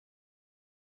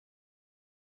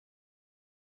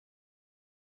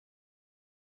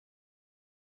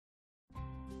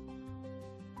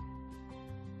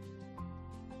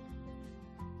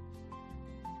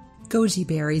Goji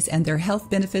berries and their health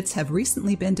benefits have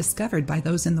recently been discovered by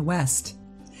those in the West.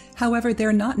 However,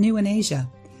 they're not new in Asia.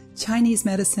 Chinese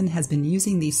medicine has been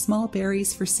using these small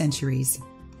berries for centuries.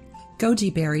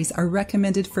 Goji berries are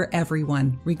recommended for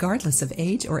everyone, regardless of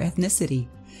age or ethnicity.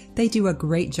 They do a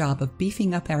great job of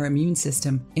beefing up our immune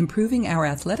system, improving our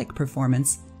athletic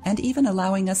performance, and even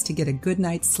allowing us to get a good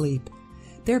night's sleep.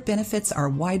 Their benefits are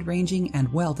wide-ranging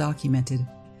and well documented.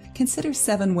 Consider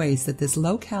 7 ways that this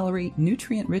low-calorie,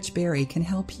 nutrient-rich berry can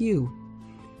help you.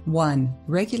 1.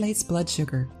 Regulates blood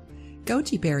sugar.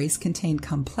 Goji berries contain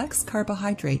complex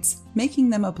carbohydrates, making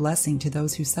them a blessing to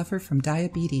those who suffer from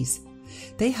diabetes.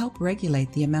 They help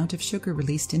regulate the amount of sugar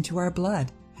released into our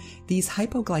blood. These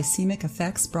hypoglycemic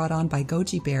effects brought on by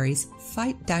goji berries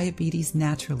fight diabetes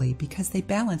naturally because they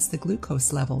balance the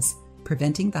glucose levels,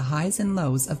 preventing the highs and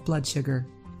lows of blood sugar.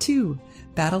 2.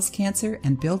 Battles cancer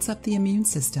and builds up the immune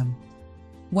system.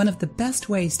 One of the best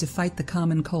ways to fight the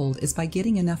common cold is by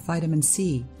getting enough vitamin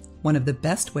C. One of the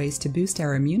best ways to boost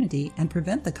our immunity and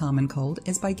prevent the common cold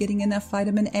is by getting enough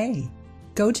vitamin A.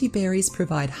 Goji berries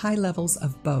provide high levels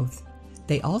of both.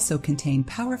 They also contain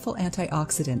powerful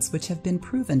antioxidants which have been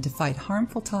proven to fight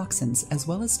harmful toxins as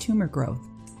well as tumor growth.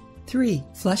 3.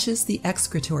 Flushes the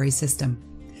excretory system.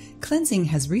 Cleansing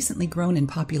has recently grown in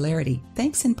popularity,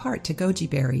 thanks in part to goji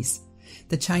berries.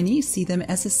 The Chinese see them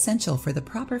as essential for the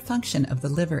proper function of the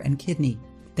liver and kidney.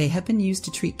 They have been used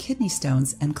to treat kidney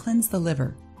stones and cleanse the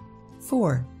liver.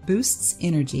 4. Boosts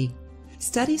energy.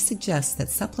 Studies suggest that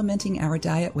supplementing our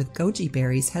diet with goji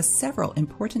berries has several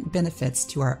important benefits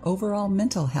to our overall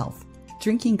mental health.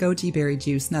 Drinking goji berry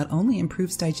juice not only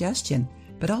improves digestion,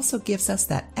 but also gives us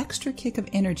that extra kick of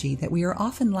energy that we are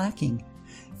often lacking.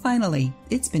 Finally,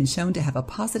 it's been shown to have a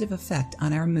positive effect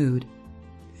on our mood.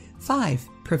 5.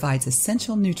 Provides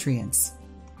essential nutrients.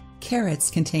 Carrots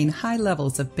contain high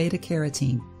levels of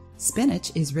beta-carotene.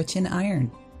 Spinach is rich in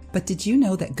iron. But did you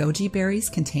know that goji berries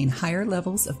contain higher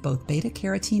levels of both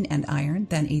beta-carotene and iron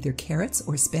than either carrots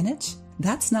or spinach?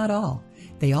 That's not all.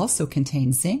 They also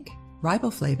contain zinc,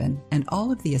 riboflavin, and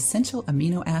all of the essential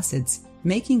amino acids,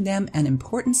 making them an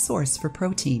important source for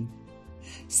protein.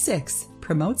 6.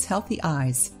 Promotes healthy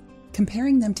eyes.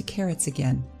 Comparing them to carrots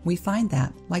again, we find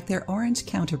that, like their orange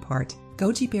counterpart,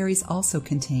 goji berries also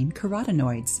contain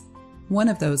carotenoids. One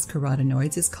of those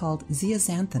carotenoids is called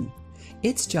zeaxanthin.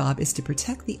 Its job is to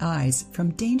protect the eyes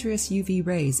from dangerous UV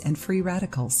rays and free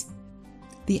radicals.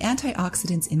 The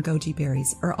antioxidants in goji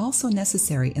berries are also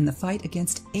necessary in the fight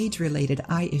against age-related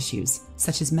eye issues,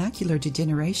 such as macular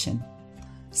degeneration.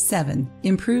 7.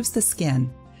 Improves the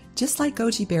skin. Just like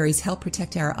goji berries help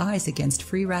protect our eyes against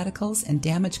free radicals and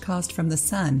damage caused from the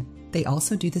sun, they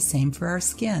also do the same for our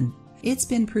skin. It's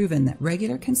been proven that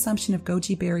regular consumption of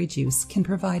goji berry juice can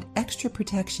provide extra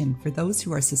protection for those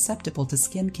who are susceptible to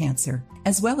skin cancer,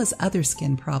 as well as other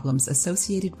skin problems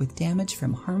associated with damage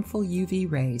from harmful UV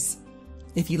rays.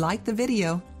 If you liked the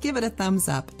video, give it a thumbs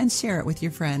up and share it with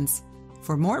your friends.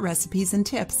 For more recipes and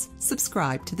tips,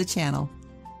 subscribe to the channel.